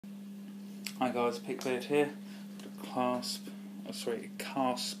Hi guys, Sppd here. Kasp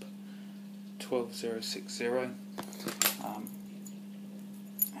 12060.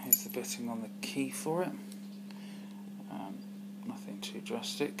 Here's the bitting on the key for it. Nothing too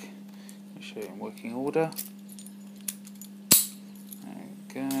drastic. I'll show you in working order. There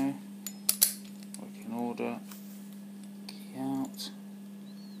we go. Working order. Key out.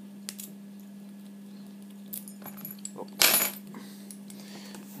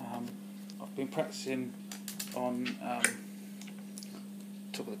 I've been practicing on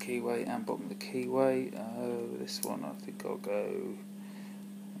top of the keyway and bottom of the keyway. This one I think I'll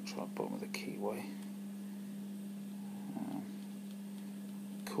try bottom of the keyway.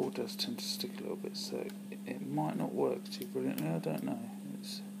 Cord does tend to stick a little bit, so it might not work too brilliantly. I don't know.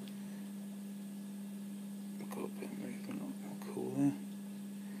 It's got a bit of movement on the core there.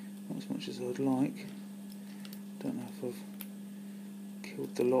 Not as much as I'd like. Don't know if I've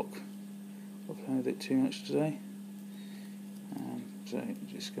killed the lock. I've played with it too much today, so I'm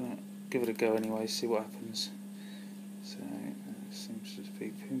just going to give it a go anyway, see what happens. So it seems to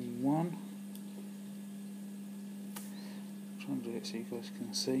be pin 1. Try and do it so you guys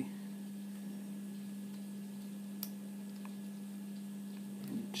can see.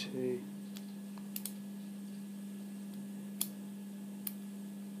 Pin 2.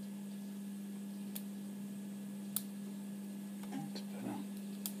 That's better.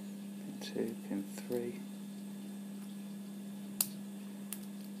 Pin 2, pin 3.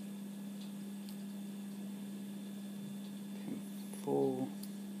 Pin 4.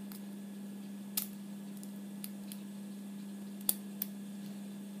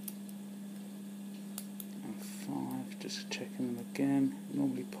 Just checking them again.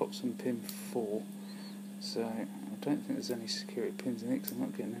 Normally pops on pin 4, so I don't think there's any security pins in it because I'm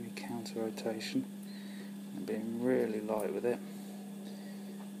not getting any counter rotation. I'm being really light with it.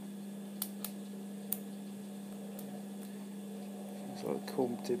 Feels like the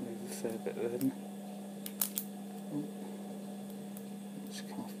cord did move a fair bit then. Oh. Let's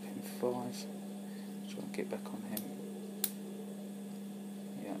come off pin 5. Try and get back on him.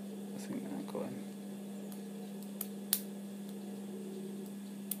 Yeah, I think that got him.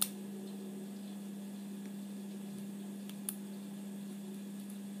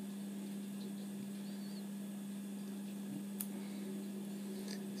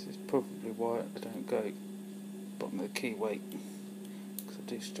 This is probably why I don't go bottom of the keyway, because I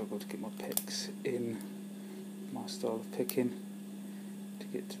do struggle to get my picks in my style of picking to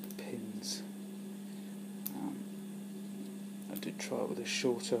get to the pins. I did try it with a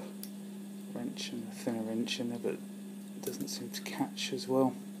shorter wrench and a thinner wrench in there, but it doesn't seem to catch as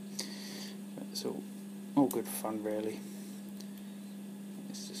well. But it's all good fun really.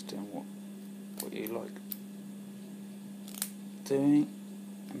 It's just doing what you like doing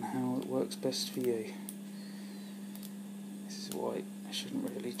and how it works best for you. This is why I shouldn't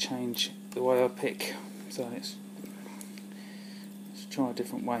really change the way I pick. So let's try a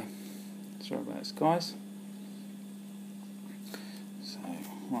different way. Sorry about this, guys. So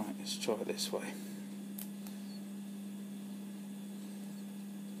right, let's try it this way.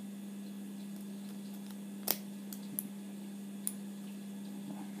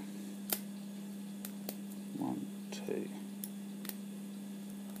 One, 2,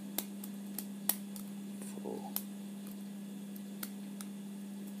 4.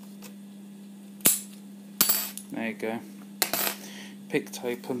 There you go. Pick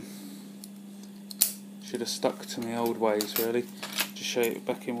tape them. Should have stuck to my old ways really. Just show it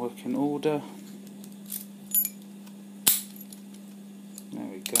back in working order. There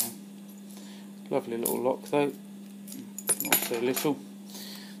we go. Lovely little lock though. Not so little.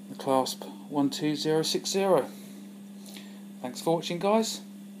 The Kasp 12060. Thanks for watching, guys.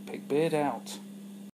 Sppd out.